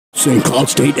St. Cloud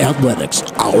State Athletics,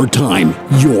 our time,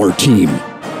 your team.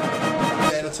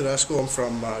 Tedesco. I'm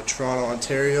from Toronto,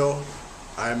 Ontario.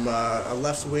 I'm a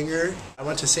left winger. I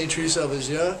went to St. Teresa of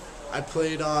Lisieux. I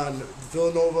played on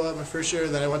Villanova my first year,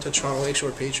 then I went to Toronto Lakeshore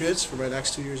Patriots for my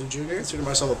next 2 years of junior. I consider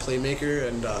myself a playmaker,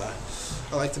 and I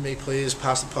like to make plays,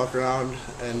 pass the puck around,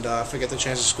 and if I get the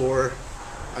chance to score,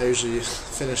 I usually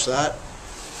finish that.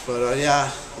 But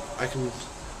yeah, I can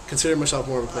consider myself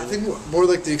more of a playmaker. I think more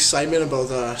like the excitement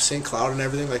about St. Cloud and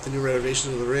everything, like the new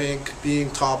renovations of the rink,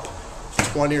 being top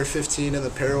 20 or 15 in the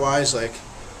pairwise, like,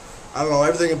 I don't know,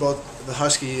 everything about the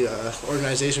Husky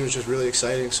organization was just really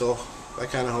exciting, so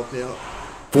that kind of helped me out.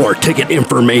 For ticket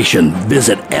information,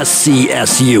 visit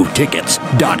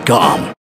scsutickets.com.